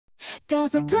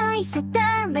There's a place out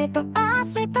there made for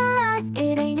us with our eyes.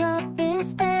 It ain't up in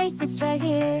space, it's right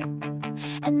here.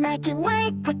 And I can't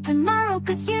wait for tomorrow,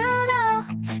 cause you know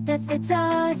that's it's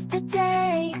ours to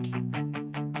take.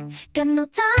 Got no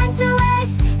time to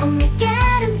waste, only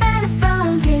getting better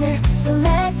from here. So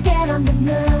let's get on the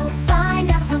move,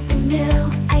 find out something new.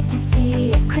 I can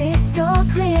see it crystal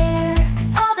clear.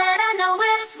 All that I know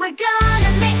is we're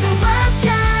gonna make the world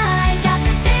shine. Got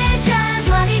the vision,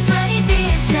 2020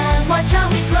 vision. Watch how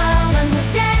we glow and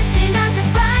we're dancing under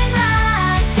bright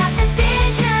lights. Got the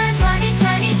vision,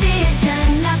 2020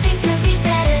 vision. Nothing could be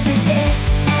better than this.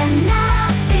 And I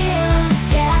feel,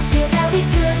 yeah, I feel that we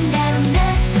could never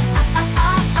miss.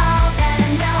 All that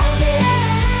I know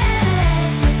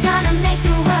is we're gonna make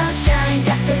the world shine.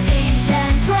 Got the vision,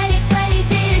 2020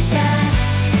 vision.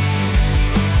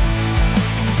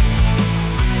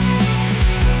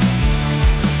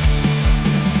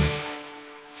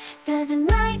 There's a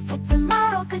night for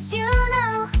tomorrow, cause you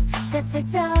know that's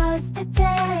it's ours to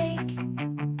take.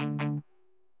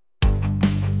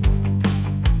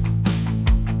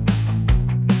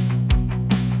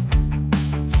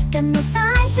 Got no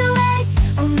time